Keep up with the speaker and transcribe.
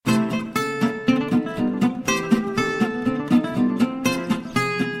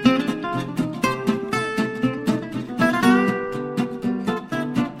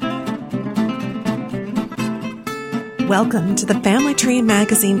Welcome to the Family Tree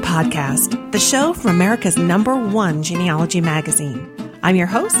Magazine podcast, the show from America's #1 genealogy magazine. I'm your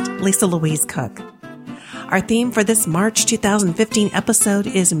host, Lisa Louise Cook. Our theme for this March 2015 episode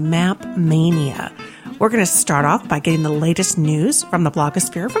is Map Mania. We're going to start off by getting the latest news from the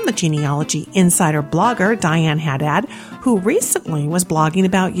blogosphere from the genealogy insider blogger Diane Haddad, who recently was blogging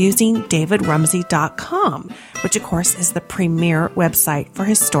about using davidrumsey.com, which of course is the premier website for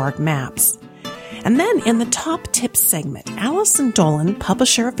historic maps. And then in the top tips segment, Allison Dolan,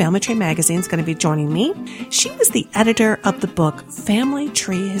 publisher of Family Tree Magazine, is going to be joining me. She was the editor of the book Family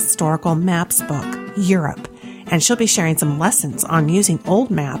Tree Historical Maps Book, Europe, and she'll be sharing some lessons on using old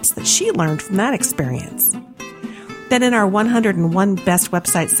maps that she learned from that experience. Then in our 101 Best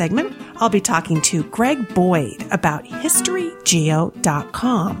Website segment, I'll be talking to Greg Boyd about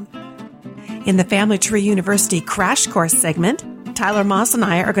HistoryGeo.com. In the Family Tree University Crash Course segment, Tyler Moss and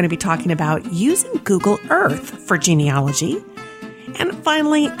I are going to be talking about using Google Earth for genealogy. And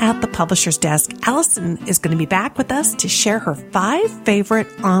finally, at the publisher's desk, Allison is going to be back with us to share her 5 favorite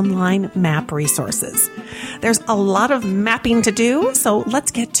online map resources. There's a lot of mapping to do, so let's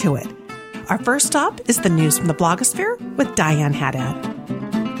get to it. Our first stop is the news from the blogosphere with Diane Haddad.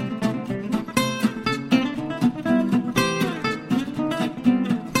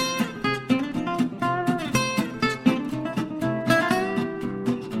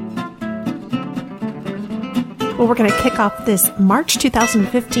 Well, we're going to kick off this March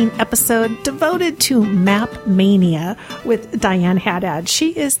 2015 episode devoted to Map Mania with Diane Haddad.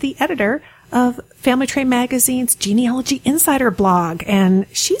 She is the editor of Family Tree Magazine's Genealogy Insider blog, and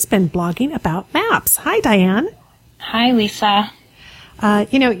she's been blogging about maps. Hi, Diane. Hi, Lisa.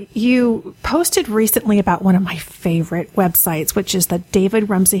 You posted recently about one of my favorite websites, which is the David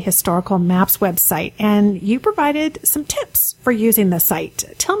Rumsey Historical Maps website, and you provided some tips for using the site.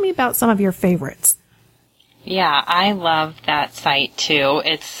 Tell me about some of your favorites. Yeah, I love that site too.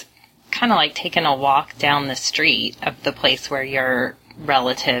 It's kind of like taking a walk down the street of the place where your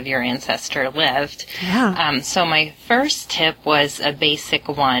relative, your ancestor lived. Yeah. So my first tip was a basic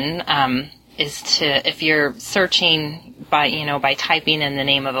one, is to, if you're searching by typing in the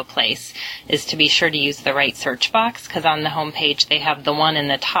name of a place, is to be sure to use the right search box, because on the homepage they have the one in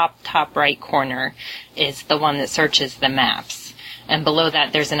the top right corner is the one that searches the maps. And below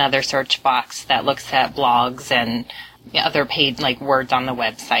that, there's another search box that looks at blogs and other paid words on the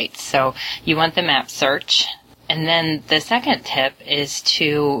website. So you want the map search. And then the second tip is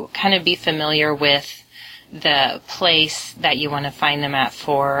to kind of be familiar with the place that you want to find the map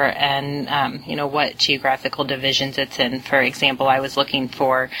for and, what geographical divisions it's in. For example, I was looking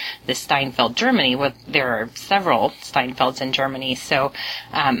for the Steinfeld, Germany. Well, there are several Steinfelds in Germany. So,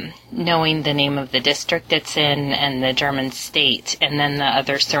 knowing the name of the district it's in and the German state and then the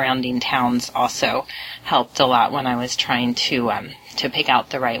other surrounding towns also helped a lot when I was trying to pick out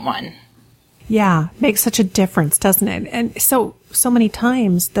the right one. Yeah, makes such a difference, doesn't it? And so many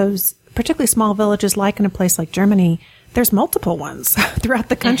times those particularly small villages, like in a place like Germany, there's multiple ones throughout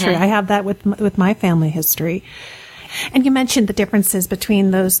the country. Mm-hmm. I have that with my family history. And you mentioned the differences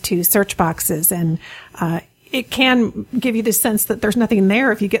between those two search boxes, and it can give you the sense that there's nothing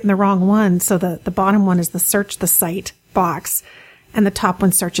there if you get in the wrong one. So the bottom one is the search the site box, and the top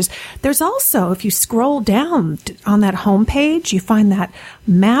one searches. There's also, if you scroll down on that home page, you find that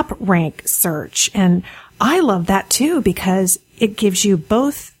map rank search. And I love that too, because it gives you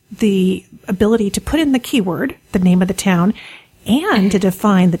both the ability to put in the keyword, the name of the town, and to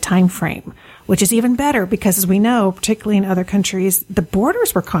define the time frame, which is even better because, as we know, particularly in other countries, the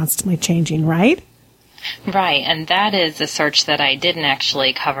borders were constantly changing, right? Right, and that is a search that I didn't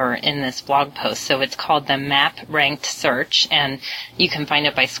actually cover in this blog post. So it's called the Map Ranked Search, and you can find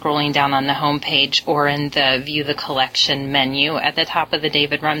it by scrolling down on the homepage or in the View the Collection menu at the top of the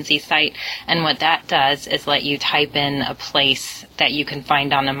David Rumsey site. And what that does is let you type in a place that you can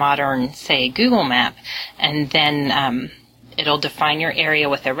find on a modern, say, Google map, and then it'll define your area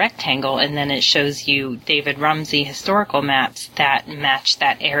with a rectangle, and then it shows you David Rumsey historical maps that match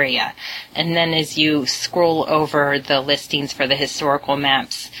that area. And then as you scroll over the listings for the historical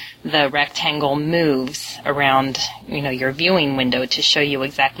maps, the rectangle moves around, your viewing window to show you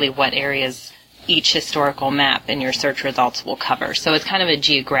exactly what areas each historical map in your search results will cover. So it's kind of a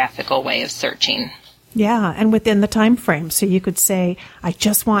geographical way of searching. Yeah, and within the time frame. So you could say, I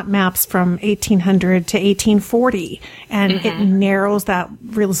just want maps from 1800 to 1840, and it narrows that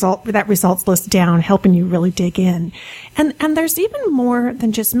results list down, helping you really dig in. And there's even more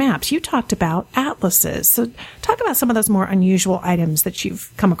than just maps. You talked about atlases. So talk about some of those more unusual items that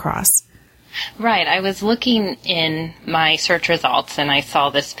you've come across. Right. I was looking in my search results and I saw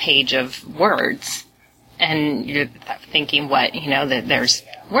this page of words. And you're thinking, that there's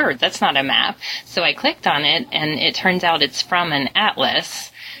Word, that's not a map. So I clicked on it, and it turns out it's from an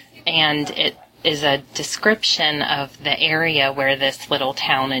atlas, and it is a description of the area where this little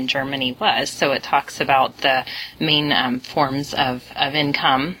town in Germany was. So it talks about the main forms of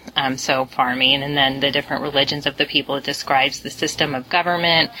income, so farming, and then the different religions of the people. It describes the system of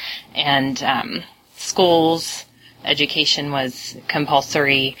government and schools. Education was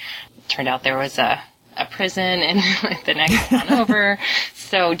compulsory. Turned out there was a prison in the next town over.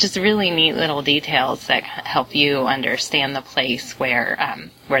 So just really neat little details that help you understand the place where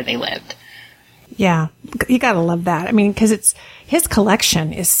they lived. Yeah, you gotta love that. I mean, because his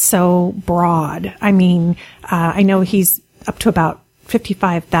collection is so broad. I mean, I know he's up to about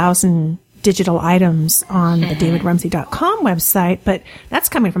 55,000 digital items on the davidrumsey.com website, but that's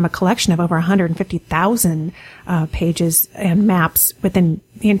coming from a collection of over 150,000 pages and maps within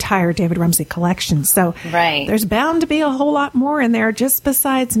the entire David Rumsey collection. So there's bound to be a whole lot more in there just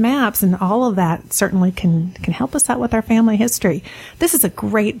besides maps, and all of that certainly can help us out with our family history. This is a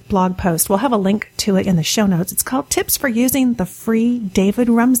great blog post. We'll have a link to it in the show notes. It's called Tips for Using the Free David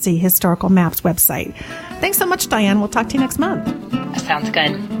Rumsey Historical Maps website. Thanks so much, Diane. We'll talk to you next month. That sounds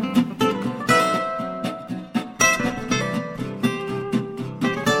good.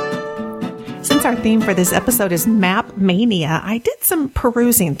 Since our theme for this episode is Map Mania, I did some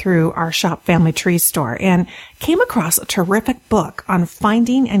perusing through our Shop Family Tree store and came across a terrific book on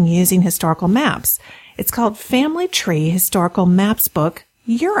finding and using historical maps. It's called Family Tree Historical Maps Book,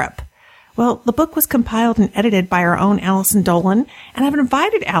 Europe. Well, the book was compiled and edited by our own Allison Dolan, and I've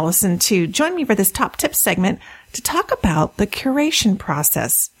invited Allison to join me for this top tips segment to talk about the curation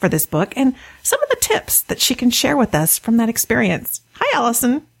process for this book and some of the tips that she can share with us from that experience. Hi,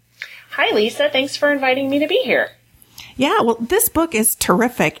 Allison. Hi, Lisa. Thanks for inviting me to be here. Yeah, well, this book is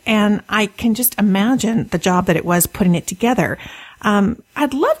terrific, and I can just imagine the job that it was putting it together.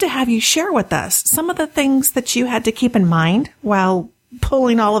 I'd love to have you share with us some of the things that you had to keep in mind while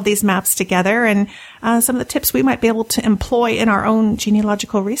pulling all of these maps together, and some of the tips we might be able to employ in our own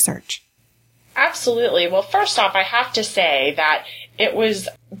genealogical research. Absolutely. Well, first off, I have to say that it was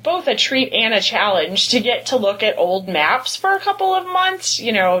both a treat and a challenge to get to look at old maps for a couple of months.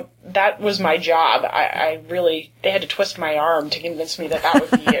 You know, that was my job. They had to twist my arm to convince me that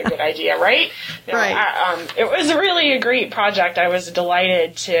would be a good idea, right? Right. It was really a great project. I was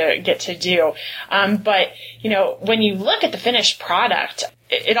delighted to get to do. But, when you look at the finished product,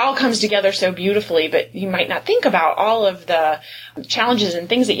 it all comes together so beautifully, but you might not think about all of the challenges and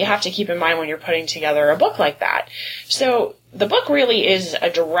things that you have to keep in mind when you're putting together a book like that. So the book really is a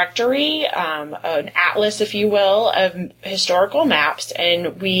directory, an atlas, if you will, of historical maps,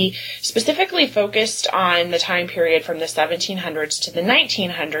 and we specifically focused on the time period from the 1700s to the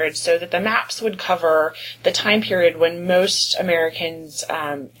 1900s so that the maps would cover the time period when most Americans'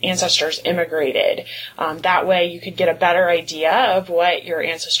 ancestors immigrated. That way you could get a better idea of what your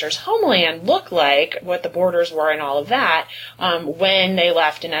ancestors' homeland looked like, what the borders were and all of that, when they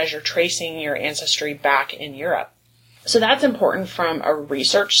left and as you're tracing your ancestry back in Europe. So that's important from a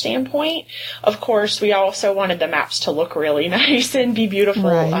research standpoint. Of course, we also wanted the maps to look really nice and be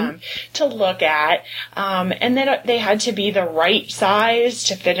beautiful to look at. And then they had to be the right size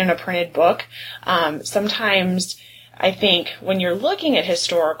to fit in a printed book. Sometimes I think when you're looking at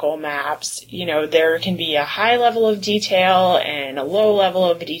historical maps, there can be a high level of detail and a low level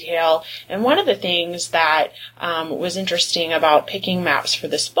of detail. And one of the things that was interesting about picking maps for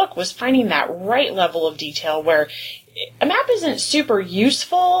this book was finding that right level of detail where a map isn't super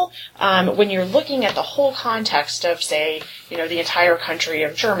useful when you're looking at the whole context of, say, the entire country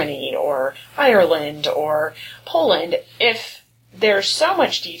of Germany or Ireland or Poland if there's so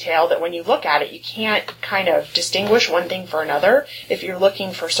much detail that when you look at it, you can't kind of distinguish one thing for another. If you're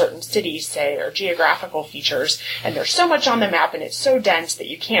looking for certain cities, say, or geographical features, and there's so much on the map and it's so dense that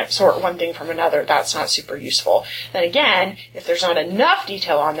you can't sort one thing from another, that's not super useful. Then again, if there's not enough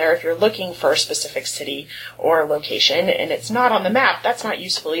detail on there, if you're looking for a specific city or location and it's not on the map, that's not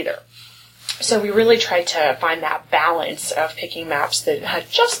useful either. So we really tried to find that balance of picking maps that had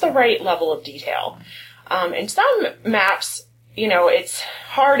just the right level of detail. And some maps, it's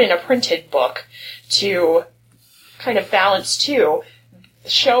hard in a printed book to kind of balance too,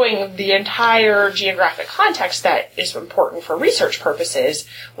 showing the entire geographic context that is important for research purposes,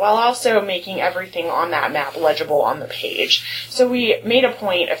 while also making everything on that map legible on the page. So we made a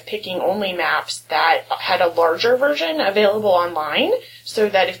point of picking only maps that had a larger version available online, so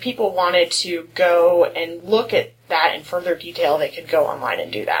that if people wanted to go and look at that in further detail, they could go online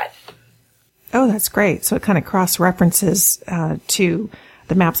and do that. Oh, that's great. So it kind of cross-references to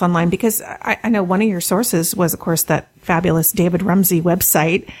the maps online? Because I know one of your sources was, of course, that fabulous David Rumsey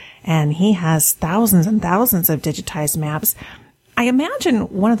website, and he has thousands and thousands of digitized maps. I imagine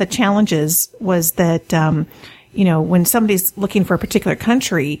one of the challenges was that, when somebody's looking for a particular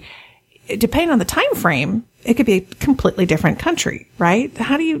country, depending on the time frame, it could be a completely different country, right?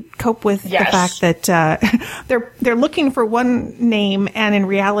 How do you cope with the fact that they're looking for one name, and in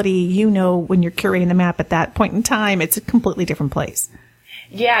reality, when you're curating the map at that point in time, it's a completely different place?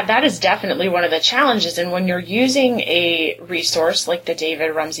 Yeah, that is definitely one of the challenges. And when you're using a resource like the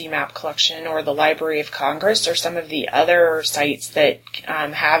David Rumsey Map Collection or the Library of Congress or some of the other sites that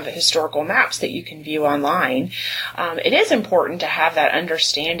have historical maps that you can view online, it is important to have that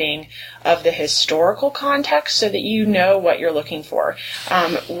understanding of the historical context so that you know what you're looking for.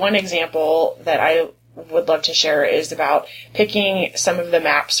 One example that I would love to share is about picking some of the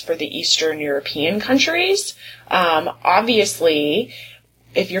maps for the Eastern European countries. Obviously,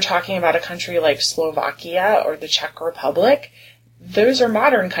 if you're talking about a country like Slovakia or the Czech Republic, those are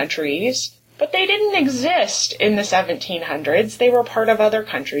modern countries, but they didn't exist in the 1700s. They were part of other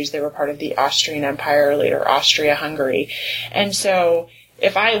countries. They were part of the Austrian Empire, later Austria-Hungary. And so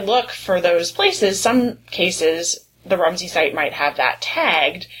if I look for those places, some cases the Rumsey site might have that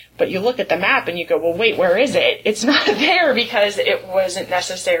tagged, but you look at the map and you go, well, wait, where is it? It's not there because it wasn't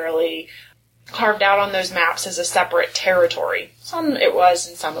necessarily carved out on those maps as a separate territory. Some it was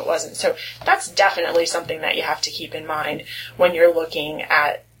and some it wasn't. So that's definitely something that you have to keep in mind when you're looking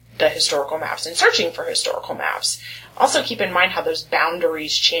at the historical maps and searching for historical maps. Also keep in mind how those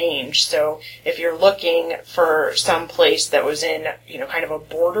boundaries change. So if you're looking for some place that was in, kind of a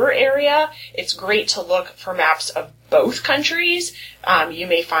border area, it's great to look for maps of both countries. You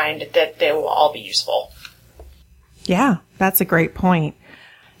may find that they will all be useful. Yeah, that's a great point.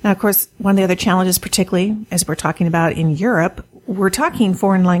 Now, of course, one of the other challenges, particularly as we're talking about in Europe, we're talking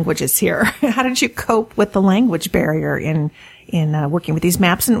foreign languages here. How did you cope with the language barrier in working with these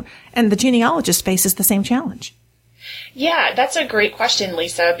maps? And the genealogist faces the same challenge. Yeah, that's a great question,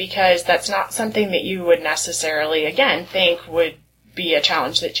 Lisa, because that's not something that you would necessarily, again, think would be a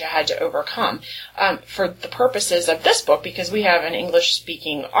challenge that you had to overcome. For the purposes of this book, because we have an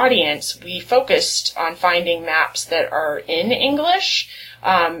English-speaking audience, we focused on finding maps that are in English.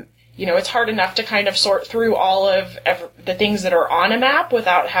 It's hard enough to kind of sort through all of the things that are on a map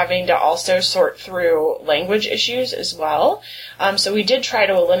without having to also sort through language issues as well. So we did try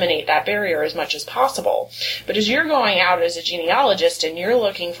to eliminate that barrier as much as possible. But as you're going out as a genealogist and you're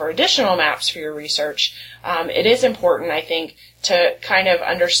looking for additional maps for your research, it is important, I think, to kind of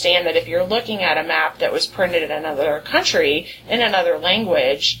understand that if you're looking at a map that was printed in another country, in another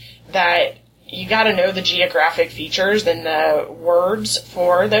language, that you got to know the geographic features and the words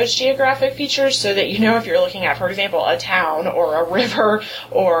for those geographic features so that you know if you're looking at, for example, a town or a river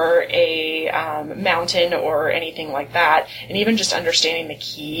or a mountain or anything like that, and even just understanding the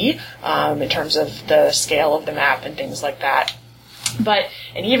key in terms of the scale of the map and things like that. But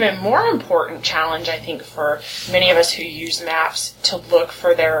an even more important challenge, I think, for many of us who use maps to look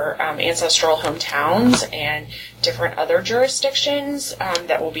for their ancestral hometowns and different other jurisdictions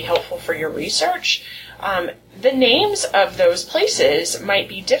that will be helpful for your research, the names of those places might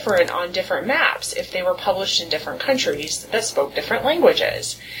be different on different maps if they were published in different countries that spoke different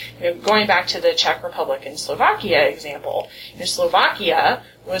languages. Going back to the Czech Republic and Slovakia example, Slovakia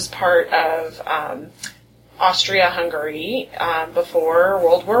was part of Austria-Hungary before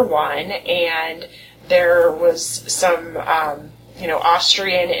World War I, and there was some,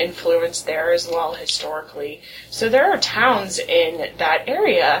 Austrian influence there as well historically. So there are towns in that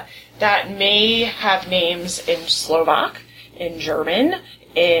area that may have names in Slovak, in German,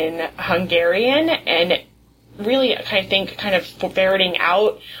 in Hungarian, and really, I think, kind of ferreting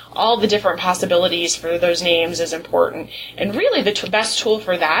out all the different possibilities for those names is important. And really, the best tool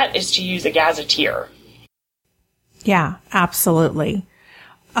for that is to use a gazetteer. Yeah, absolutely.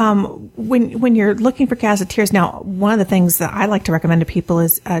 When you're looking for gazetteers, now, one of the things that I like to recommend to people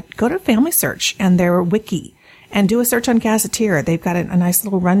is go to Family Search and their wiki and do a search on gazetteer. They've got a nice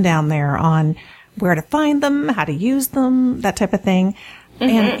little rundown there on where to find them, how to use them, that type of thing.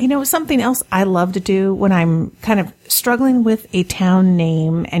 Mm-hmm. And, something else I love to do when I'm kind of struggling with a town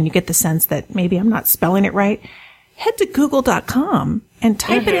name and you get the sense that maybe I'm not spelling it right, head to google.com and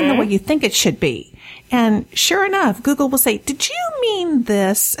type it in the way you think it should be. And sure enough, Google will say, did you mean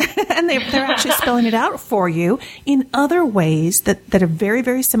this? And they're actually spelling it out for you in other ways that a very,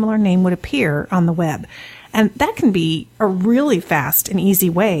 very similar name would appear on the web. And that can be a really fast and easy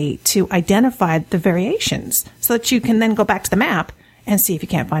way to identify the variations so that you can then go back to the map and see if you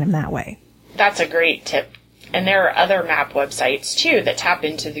can't find them that way. That's a great tip. And there are other map websites, too, that tap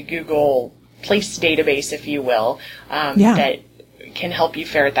into the Google Place database, if you will, that can help you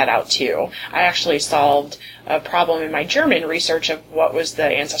ferret that out, too. I actually solved a problem in my German research of what was the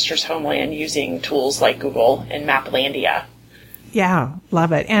ancestors' homeland using tools like Google and Maplandia. Yeah,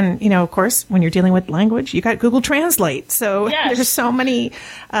 love it. And, of course, when you're dealing with language, you got Google Translate. So there's so many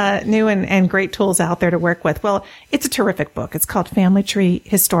new and great tools out there to work with. Well, it's a terrific book. It's called Family Tree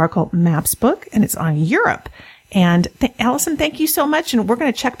Historical Maps Book, and it's on Europe. And Allison, thank you so much. And we're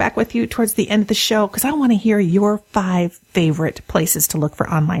going to check back with you towards the end of the show because I want to hear your 5 favorite places to look for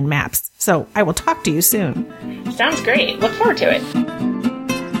online maps. So I will talk to you soon. Sounds great. Look forward to it.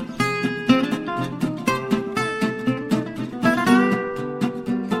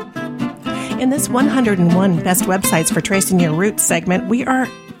 In this 101 Best Websites for Tracing Your Roots segment, we are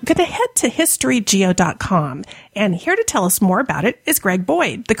going to head to historygeo.com. And here to tell us more about it is Greg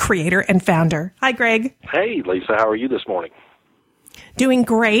Boyd, the creator and founder. Hi, Greg. Hey, Lisa. How are you this morning? Doing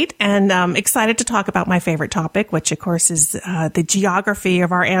great, and excited to talk about my favorite topic, which, of course, is the geography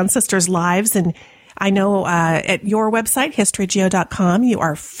of our ancestors' lives. And I know at your website, historygeo.com, you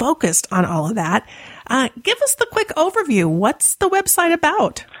are focused on all of that. Give us the quick overview. What's the website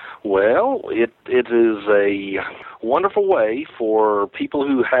about? Well, it is a wonderful way for people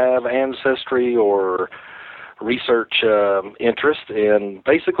who have ancestry or research interest in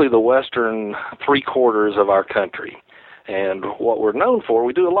basically the western 3/4 of our country. And what we're known for,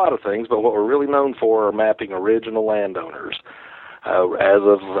 we do a lot of things, but what we're really known for are mapping original landowners. As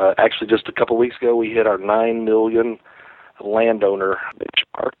of actually just a couple weeks ago, we hit our 9 million landowner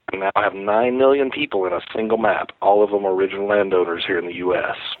benchmark, and now have 9 million people in a single map, all of them original landowners here in the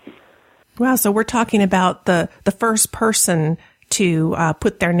U.S. Wow, so we're talking about the first person to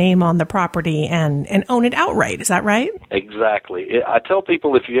put their name on the property and own it outright. Is that right? Exactly. I tell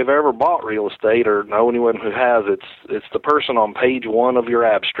people if you've ever bought real estate or know anyone who has, it's the person on page 1 of your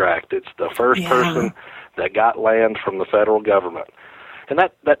abstract. It's the first person that got land from the federal government. And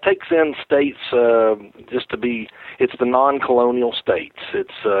that takes in states it's the non-colonial states.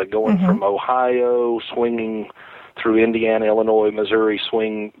 It's going from Ohio, swinging through Indiana, Illinois, Missouri,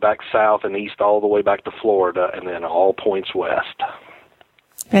 swing back south and east all the way back to Florida, and then all points west.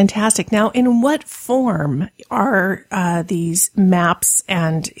 Fantastic. Now, in what form are these maps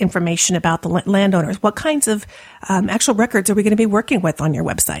and information about the landowners? What kinds of actual records are we going to be working with on your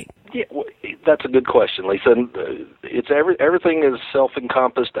website? Yeah, well, that's a good question, Lisa. It's everything is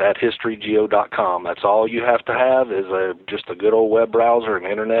self-encompassed at historygeo.com. That's all you have to have is just a good old web browser and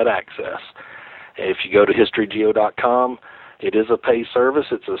internet access. If you go to historygeo.com, it is a pay service.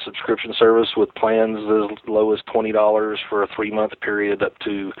 It's a subscription service with plans as low as $20 for a 3-month period up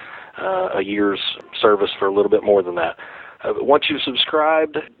to a year's service for a little bit more than that. Once you've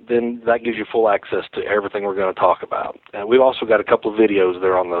subscribed, then that gives you full access to everything we're going to talk about. We've also got a couple of videos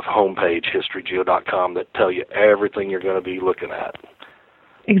there on the homepage, historygeo.com, that tell you everything you're going to be looking at.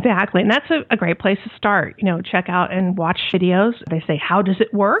 Exactly. And that's a great place to start. Check out and watch videos. They say, how does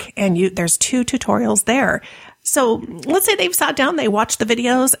it work? And there's 2 tutorials there. So let's say they've sat down, they watched the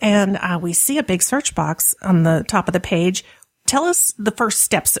videos, and we see a big search box on the top of the page. Tell us the first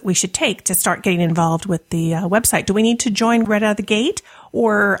steps that we should take to start getting involved with the website. Do we need to join right out of the gate,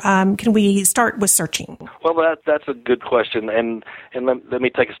 or can we start with searching? Well, that's a good question, and let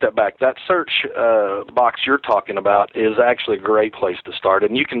me take a step back. That search box you're talking about is actually a great place to start,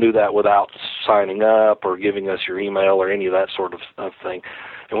 and you can do that without signing up or giving us your email or any of that sort of thing.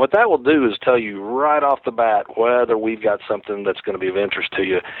 And what that will do is tell you right off the bat whether we've got something that's going to be of interest to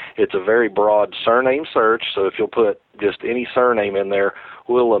you. It's a very broad surname search, so if you'll put just any surname in there,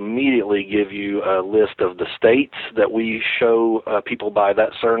 we'll immediately give you a list of the states that we show people by that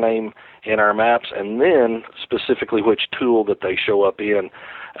surname in our maps, and then specifically which tool that they show up in.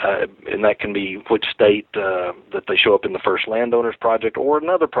 And that can be which state that they show up in the First Landowners Project, or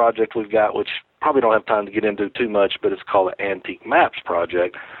another project we've got, which probably don't have time to get into too much, but it's called the Antique Maps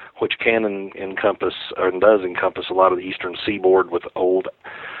Project, which can encompass, or does encompass, a lot of the eastern seaboard with old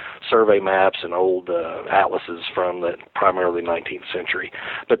survey maps and old atlases from the primarily 19th century.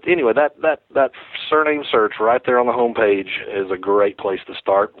 But anyway, that surname search right there on the home page is a great place to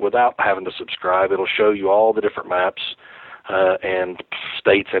start without having to subscribe. It'll show you all the different maps and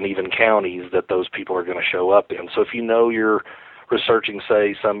states and even counties that those people are going to show up in. So if you know you're researching,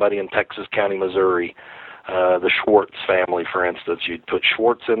 say, somebody in Texas County, Missouri, the Schwartz family, for instance, you'd put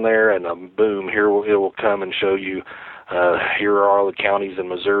Schwartz in there, and boom, it will come and show you here are all the counties in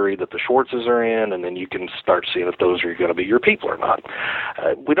Missouri that the Schwartzes are in, and then you can start seeing if those are going to be your people or not.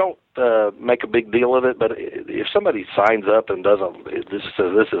 We don't make a big deal of it, but if somebody signs up and this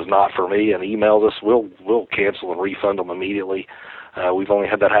says this is not for me and emails us, we'll cancel and refund them immediately. We've only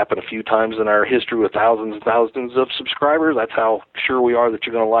had that happen a few times in our history with thousands and thousands of subscribers. That's how sure we are that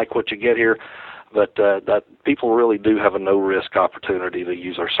you're going to like what you get here. But that people really do have a no-risk opportunity to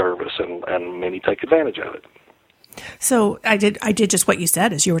use our service, and many take advantage of it. So I did just what you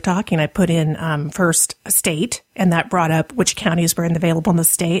said as you were talking. I put in first state, and that brought up which counties were available in the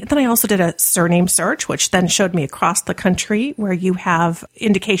state. And then I also did a surname search, which then showed me across the country where you have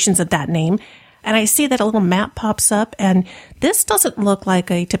indications of that name. And I see that a little map pops up, and this doesn't look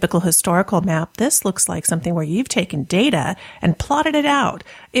like a typical historical map. This looks like something where you've taken data and plotted it out.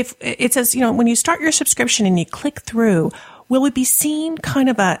 If it says, when you start your subscription and you click through, will we be seeing kind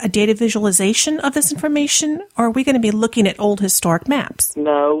of a data visualization of this information, or are we going to be looking at old historic maps?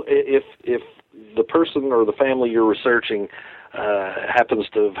 No, if the person or the family you're researching happens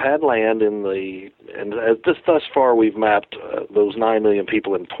to have had land and thus far we've mapped those 9 million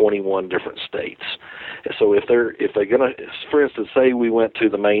people in 21 different states. So if they're gonna, for instance, say we went to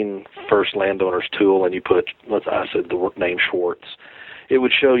the main first landowners tool and you put, I said the name Schwartz, it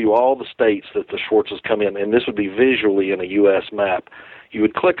would show you all the states that the Schwartzes come in, and this would be visually in a U.S. map. You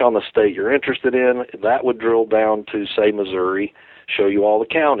would click on the state you're interested in, that would drill down to, say, Missouri, show you all the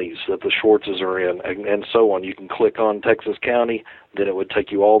counties that the Schwartzes are in, and so on. You can click on Texas County, then it would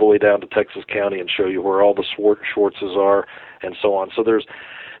take you all the way down to Texas County and show you where all the Schwartzes are, and so on. So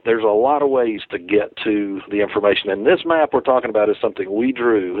there's a lot of ways to get to the information. And this map we're talking about is something we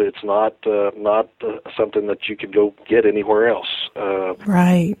drew. It's not something that you could go get anywhere else.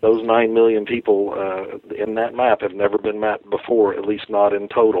 Right. Those 9 million people in that map have never been mapped before, at least not in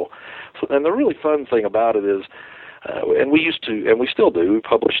total. So, and the really fun thing about it is, and we used to, and we still do, we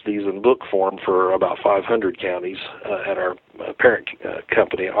publish these in book form for about 500 counties at our parent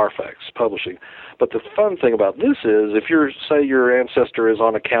company, Arfax Publishing. But the fun thing about this is, if say your ancestor is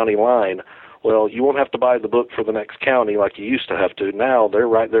on a county line, well, you won't have to buy the book for the next county like you used to have to. Now they're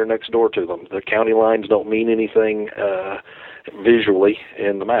right there next door to them. The county lines don't mean anything visually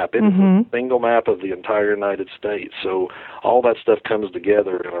in the map. It's a single map of the entire United States. So all that stuff comes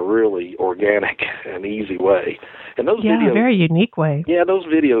together in a really organic and easy way. And those videos, very unique way. Yeah, those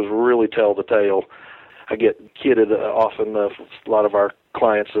videos really tell the tale. I get kidded often, a lot of our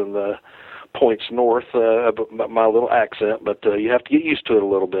clients in the points north, about my little accent, but you have to get used to it a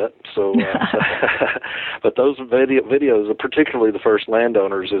little bit. So, but those videos, particularly the first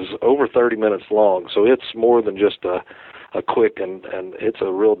landowners, is over 30 minutes long. So it's more than just a quick, and it's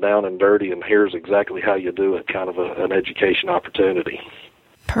a real down and dirty, and here's exactly how you do it, kind of an education opportunity.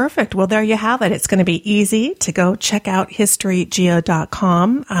 Perfect. Well, there you have it. It's going to be easy to go check out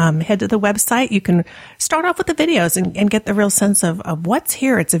historygeo.com. Head to the website. You can start off with the videos and get the real sense of what's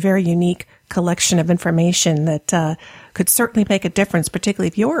here. It's a very unique collection of information that could certainly make a difference, particularly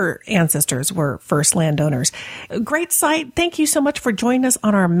if your ancestors were first landowners. Great site. Thank you so much for joining us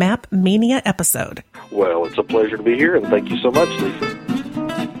on our Map Mania episode. Well, it's a pleasure to be here, and thank you so much, Lisa.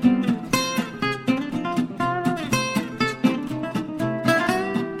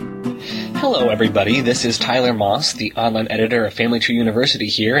 Hello, everybody. This is Tyler Moss, the online editor of Family Tree University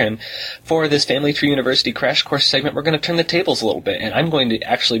here, and for this Family Tree University Crash Course segment, we're going to turn the tables a little bit, and I'm going to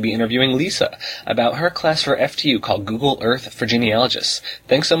actually be interviewing Lisa about her class for FTU called Google Earth for Genealogists.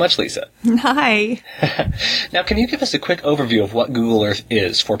 Thanks so much, Lisa. Hi. Now, can you give us a quick overview of what Google Earth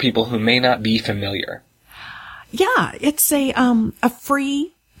is for people who may not be familiar? Yeah, it's a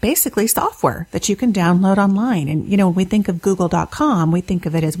free, basically, software that you can download online. And, when we think of Google.com, we think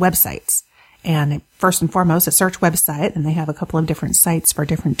of it as websites. And first and foremost, a search website, and they have a couple of different sites for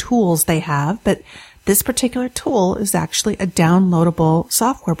different tools they have. But this particular tool is actually a downloadable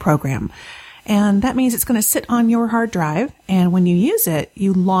software program. And that means it's going to sit on your hard drive. And when you use it,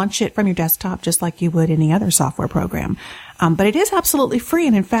 you launch it from your desktop just like you would any other software program. But it is absolutely free.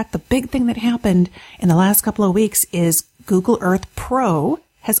 And in fact, the big thing that happened in the last couple of weeks is Google Earth Pro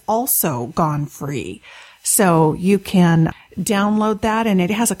has also gone free. So you can download that, and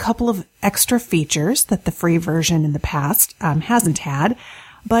it has a couple of extra features that the free version in the past hasn't had,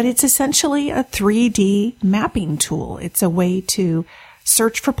 but it's essentially a 3D mapping tool. It's a way to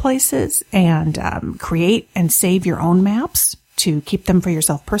search for places and create and save your own maps to keep them for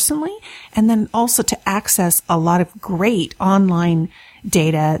yourself personally, and then also to access a lot of great online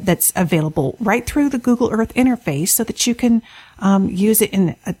data that's available right through the Google Earth interface so that you can use it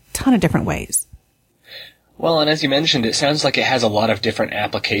in a ton of different ways. Well, and as you mentioned, it sounds like it has a lot of different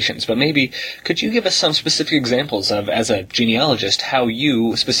applications, but maybe could you give us some specific examples of, as a genealogist, how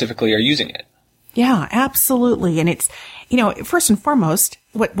you specifically are using it? Yeah, absolutely. And it's, first and foremost,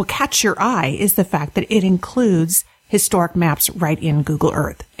 what will catch your eye is the fact that it includes historic maps right in Google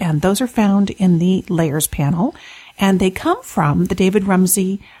Earth. And those are found in the Layers panel. And they come from the David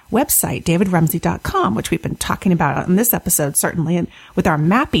Rumsey website, davidrumsey.com, which we've been talking about on this episode, certainly, and with our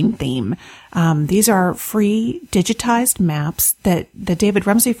mapping theme. These are free digitized maps that the David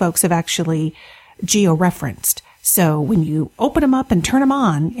Rumsey folks have actually geo-referenced. So when you open them up and turn them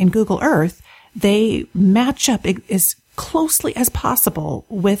on in Google Earth, they match up as closely as possible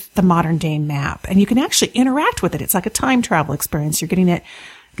with the modern day map. And you can actually interact with it. It's like a time travel experience. You're getting it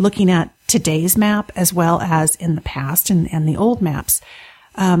looking at today's map as well as in the past and the old maps.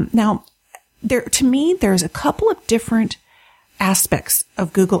 Now, to me, there's a couple of different aspects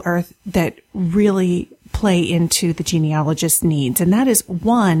of Google Earth that really play into the genealogist's needs. And that is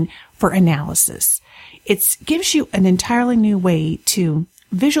one for analysis. It gives you an entirely new way to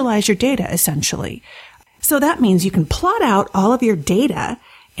visualize your data, essentially. So that means you can plot out all of your data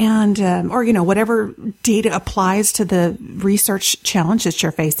and, whatever data applies to the research challenge that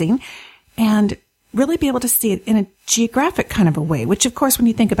you're facing, and really be able to see it in a geographic kind of a way, which of course, when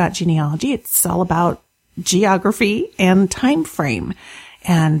you think about genealogy, it's all about geography and time frame.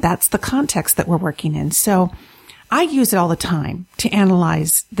 And that's the context that we're working in. So I use it all the time to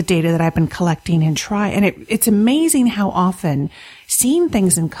analyze the data that I've been collecting and try. And it's amazing how often seeing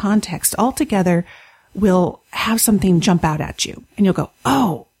things in context altogether will have something jump out at you. And you'll go,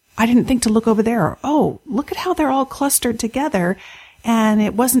 oh, I didn't think to look over there. Or, oh, look at how they're all clustered together. And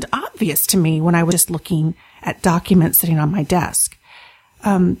it wasn't obvious to me when I was just looking at documents sitting on my desk.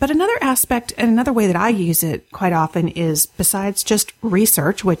 But another aspect and another way that I use it quite often is, besides just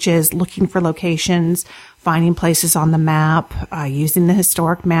research, which is looking for locations, finding places on the map, using the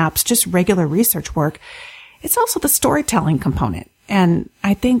historic maps, just regular research work, it's also the storytelling component. And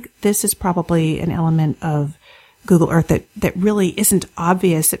I think this is probably an element of Google Earth that really isn't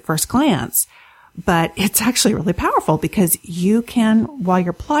obvious at first glance, but it's actually really powerful because you can, while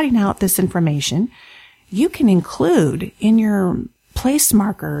you're plotting out this information, you can include in your place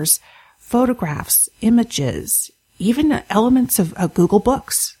markers, photographs, images, even elements of Google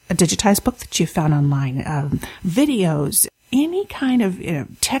Books, a digitized book that you found online, videos, any kind of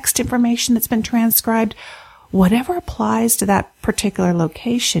text information that's been transcribed, whatever applies to that particular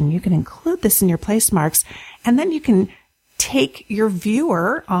location, you can include this in your place marks, and then you can take your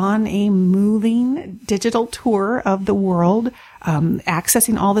viewer on a moving digital tour of the world,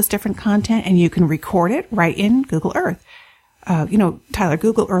 accessing all this different content, and you can record it right in Google Earth. Tyler,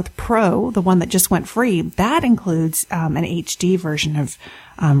 Google Earth Pro, the one that just went free, that includes an HD version of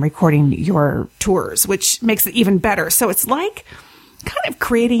recording your tours, which makes it even better. So it's like kind of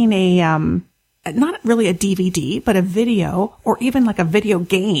creating a not really a DVD, but a video, or even like a video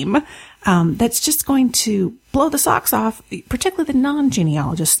game that's just going to blow the socks off, particularly the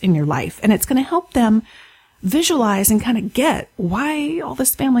non-genealogists in your life. And it's going to help them visualize and kind of get why all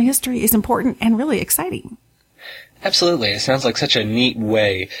this family history is important and really exciting. Absolutely. It sounds like such a neat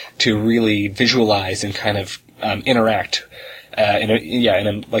way to really visualize and kind of interact in a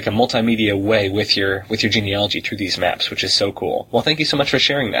multimedia way with your genealogy through these maps, which is so cool. Well, thank you so much for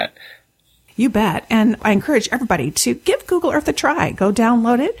sharing that. You bet. And I encourage everybody to give Google Earth a try. Go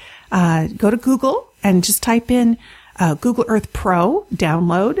download it. Go to Google and just type in Google Earth Pro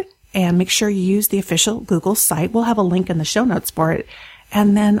download, and make sure you use the official Google site. We'll have a link in the show notes for it.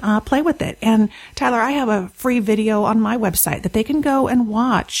 And then play with it. And Tyler, I have a free video on my website that they can go and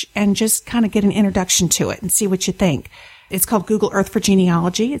watch and just kind of get an introduction to it and see what you think. It's called Google Earth for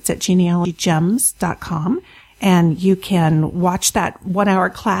Genealogy. It's at genealogygems.com. And you can watch that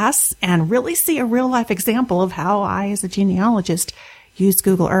 1-hour class and really see a real life example of how I, as a genealogist, use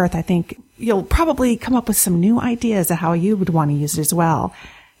Google Earth. I think you'll probably come up with some new ideas of how you would want to use it as well.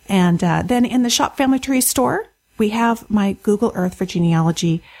 And then in the Shop Family Tree store, we have my Google Earth for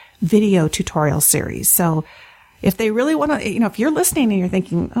Genealogy video tutorial series. So if they really want to, if you're listening and you're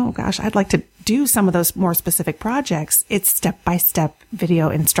thinking, oh gosh, I'd like to do some of those more specific projects, it's step-by-step video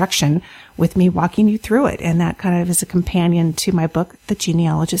instruction with me walking you through it. And that kind of is a companion to my book, The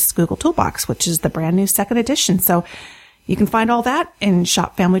Genealogist's Google Toolbox, which is the brand new second edition. So you can find all that in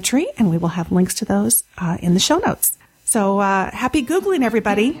Shop Family Tree, and we will have links to those in the show notes. So happy Googling,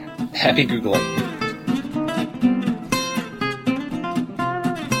 everybody. Happy Googling.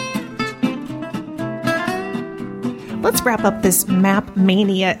 Let's wrap up this Map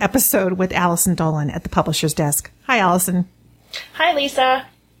Mania episode with Allison Dolan at the Publisher's Desk. Hi, Allison. Hi, Lisa.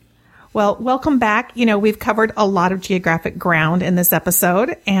 Well, welcome back. We've covered a lot of geographic ground in this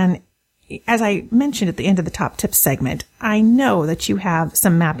episode. And as I mentioned at the end of the top tips segment, I know that you have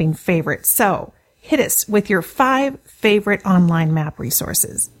some mapping favorites. So hit us with your 5 favorite online map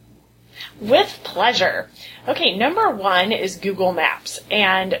resources. With pleasure. Okay, number 1 is Google Maps.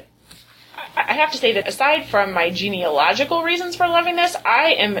 And I have to say that aside from my genealogical reasons for loving this,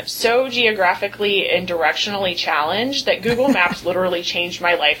 I am so geographically and directionally challenged that Google Maps literally changed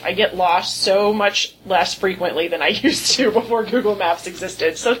my life. I get lost so much less frequently than I used to before Google Maps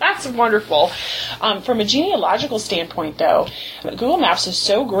existed. So that's wonderful. From a genealogical standpoint, though, Google Maps is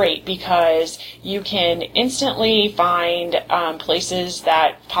so great because you can instantly find places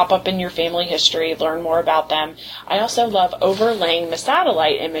that pop up in your family history, learn more about them. I also love overlaying the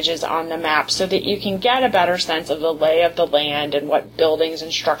satellite images on the map so that you can get a better sense of the lay of the land and what buildings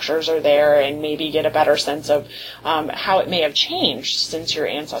and structures are there, and maybe get a better sense of how it may have changed since your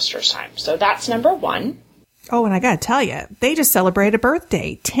ancestors' time. So that's number 1. Oh, and I gotta tell you, they just celebrated a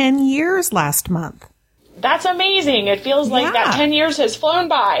birthday, 10 years last month. That's amazing. It feels like that 10 years has flown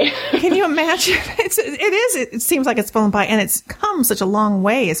by. Can you imagine? It seems like it's flown by, and it's come such a long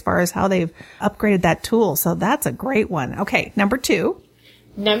way as far as how they've upgraded that tool. So that's a great one. Okay, number 2.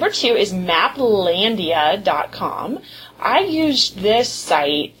 Number 2 is Maplandia.com. I used this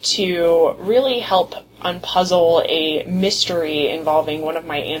site to really help unpuzzle a mystery involving one of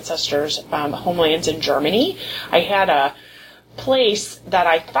my ancestors' homelands in Germany. I had a place that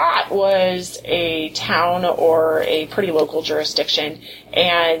I thought was a town or a pretty local jurisdiction,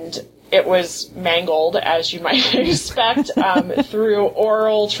 and it was mangled, as you might expect, through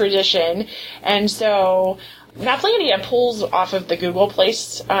oral tradition. And so Maplandia pulls off of the Google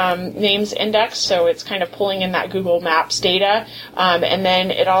Place names index, so it's kind of pulling in that Google Maps data, and then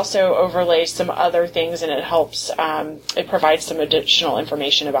it also overlays some other things, and it helps, it provides some additional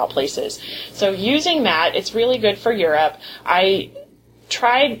information about places. So using that, it's really good for Europe. I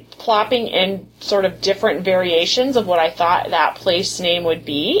tried plopping in sort of different variations of what I thought that place name would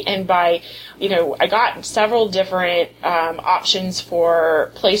be, and I got several different options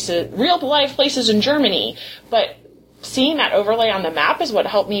for places, real life places in Germany, but seeing that overlay on the map is what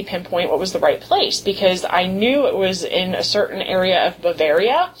helped me pinpoint what was the right place, because I knew it was in a certain area of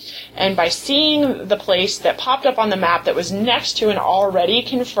Bavaria, and by seeing the place that popped up on the map that was next to an already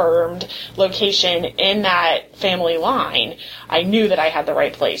confirmed location in that family line, I knew that I had the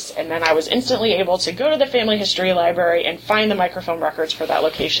right place. And then I was instantly able to go to the family history library and find the microfilm records for that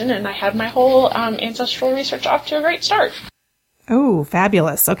location, and I had my whole ancestral research off to a great start. Oh,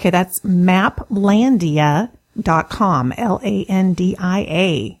 fabulous. Okay, that's Maplandia.com,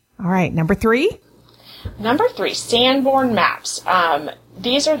 Landia. All right, number 3? Number 3, Sanborn Maps.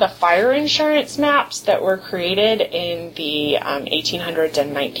 These are the fire insurance maps that were created in the 1800s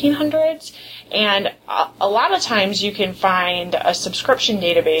and 1900s. And a lot of times you can find a subscription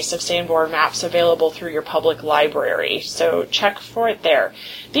database of Sanborn maps available through your public library. So check for it there.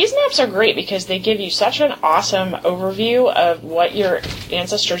 These maps are great because they give you such an awesome overview of what your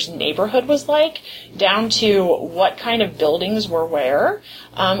ancestors' neighborhood was like, down to what kind of buildings were where.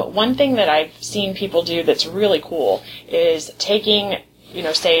 One thing that I've seen people do that's really cool is taking,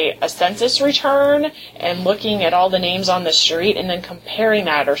 say a census return and looking at all the names on the street and then comparing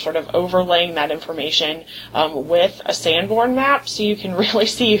that, or sort of overlaying that information with a Sanborn map, so you can really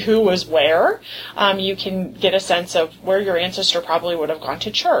see who was where. You can get a sense of where your ancestor probably would have gone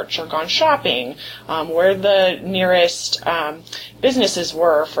to church or gone shopping, where the nearest businesses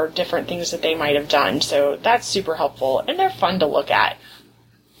were for different things that they might have done. So that's super helpful, and they're fun to look at.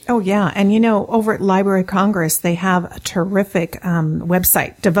 Oh, yeah. And, over at Library of Congress, they have a terrific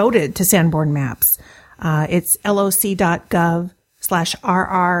website devoted to Sanborn maps. It's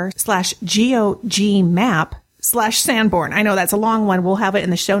loc.gov/RR/GOG/map/Sanborn. I know that's a long one. We'll have it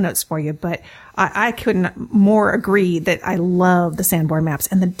in the show notes for you, but I couldn't more agree that I love the Sanborn maps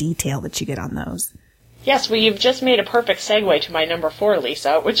and the detail that you get on those. Yes, well, you've just made a perfect segue to my number 4,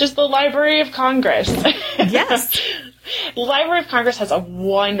 Lisa, which is the Library of Congress. Yes. The Library of Congress has a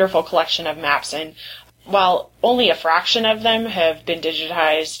wonderful collection of maps, and while only a fraction of them have been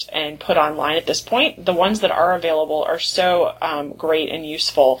digitized and put online at this point, the ones that are available are so great and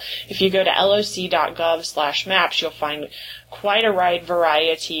useful. If you go to loc.gov/maps, you'll find quite a wide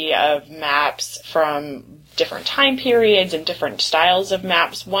variety of maps from different time periods and different styles of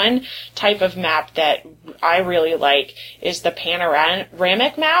maps. One type of map that I really like is the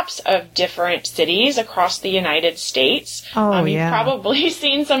panoramic maps of different cities across the United States. Oh, You've probably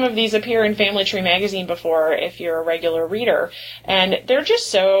seen some of these appear in Family Tree magazine before if you're a regular reader. And they're just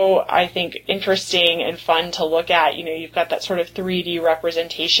so, I think, interesting and fun to look at. You know, you've got that sort of 3D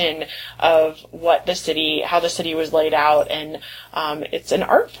representation of what the city, how the city was laid out, and it's an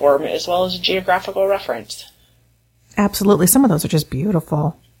art form as well as a geographical reference. Absolutely. Some of those are just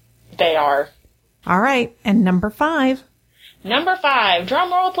beautiful. They are. All right. And number 5. Number 5,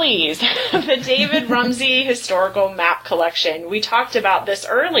 drum roll please, the David Rumsey Historical Map Collection. We talked about this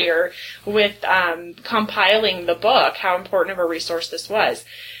earlier with compiling the book, how important of a resource this was.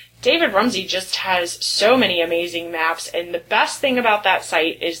 David Rumsey just has so many amazing maps, and the best thing about that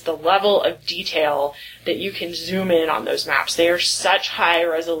site is the level of detail that you can zoom in on those maps. They are such high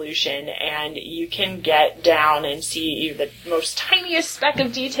resolution, and you can get down and see the most tiniest speck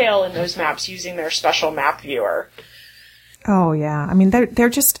of detail in those maps using their special map viewer. Oh, yeah. I mean, they're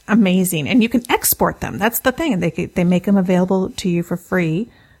just amazing, and you can export them. That's the thing. They make them available to you for free,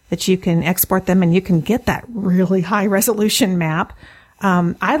 that you can export them, and you can get that really high resolution map.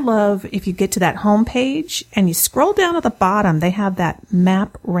 I love if you get to that home page and you scroll down at the bottom, they have that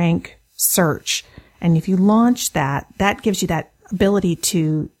map rank search. And if you launch that, that gives you that ability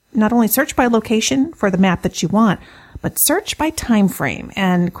to not only search by location for the map that you want, but search by time frame.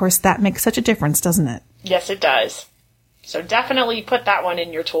 And of course, that makes such a difference, doesn't it? Yes, it does. So definitely put that one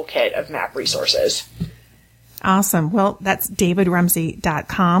in your toolkit of map resources. Awesome. Well, that's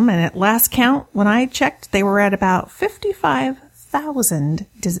davidrumsey.com. And at last count, when I checked, they were at about 55,000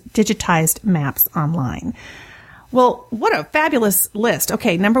 digitized maps online. Well, what a fabulous list.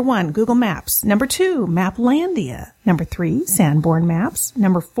 Okay, number 1, Google Maps. Number 2, Maplandia. Number 3, Sanborn Maps.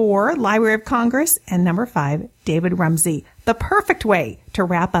 Number 4, Library of Congress. And number 5, David Rumsey. The perfect way to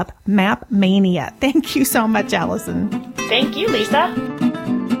wrap up Map Mania. Thank you so much, Allison. Thank you, Lisa.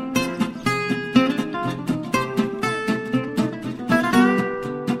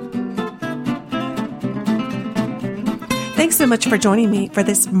 Thanks so much for joining me for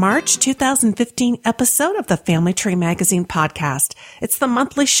this March 2015 episode of the Family Tree Magazine podcast. It's the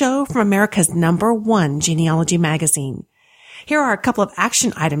monthly show from America's #1 genealogy magazine. Here are a couple of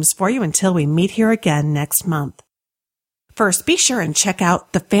action items for you until we meet here again next month. First, be sure and check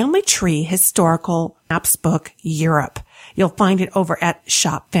out the Family Tree Historical Maps book, Europe. You'll find it over at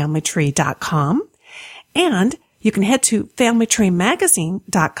shopfamilytree.com. And you can head to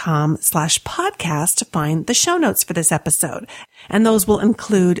familytreemagazine.com/podcast to find the show notes for this episode. And those will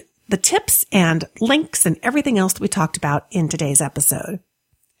include the tips and links and everything else that we talked about in today's episode.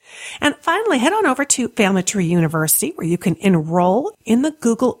 And finally, head on over to Family Tree University, where you can enroll in the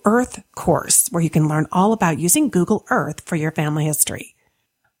Google Earth course, where you can learn all about using Google Earth for your family history.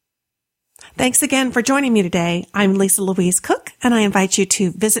 Thanks again for joining me today. I'm Lisa Louise Cook, and I invite you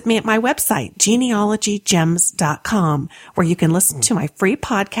to visit me at my website, genealogygems.com, where you can listen to my free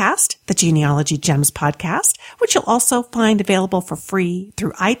podcast, the Genealogy Gems Podcast, which you'll also find available for free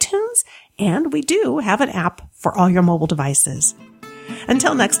through iTunes, and we do have an app for all your mobile devices.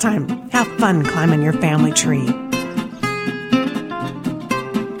 Until next time, have fun climbing your family tree.